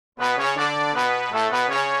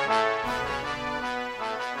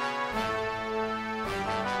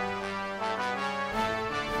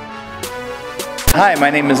Hi,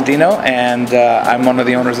 my name is Dino, and I'm one of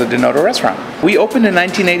the owners of Dinotto Restaurant. We opened in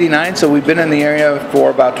 1989, so we've been in the area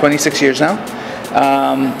for about 26 years now.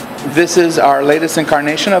 This is our latest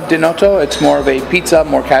incarnation of Dinotto. It's more of a pizza,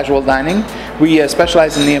 more casual dining. We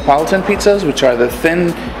specialize in Neapolitan pizzas, which are the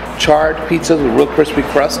thin, charred pizzas with real crispy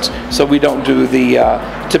crust, so we don't do the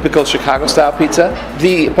typical Chicago-style pizza.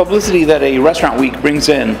 The publicity that a restaurant week brings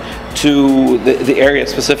in to the area,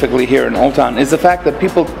 specifically here in Old Town, is the fact that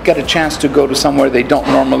people get a chance to go to somewhere they don't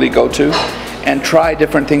normally go to and try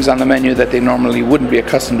different things on the menu that they normally wouldn't be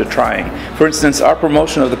accustomed to trying. For instance, our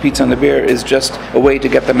promotion of the pizza and the beer is just a way to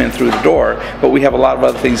get them in through the door, but we have a lot of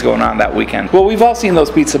other things going on that weekend. Well, we've all seen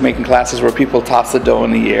those pizza making classes where people toss the dough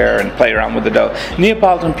in the air and play around with the dough.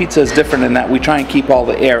 Neapolitan pizza is different in that we try and keep all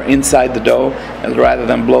the air inside the dough rather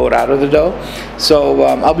than blow it out of the dough. So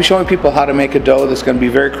I'll be showing people how to make a dough that's going to be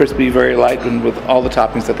very crispy, very light, and with all the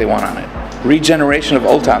toppings that they want on it. Regeneration of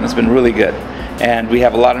Old Town has been really good. And we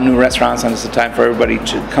have a lot of new restaurants, and it's a time for everybody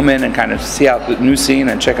to come in and kind of see out the new scene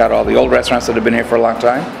and check out all the old restaurants that have been here for a long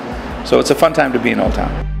time. So it's a fun time to be in Old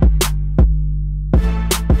Town.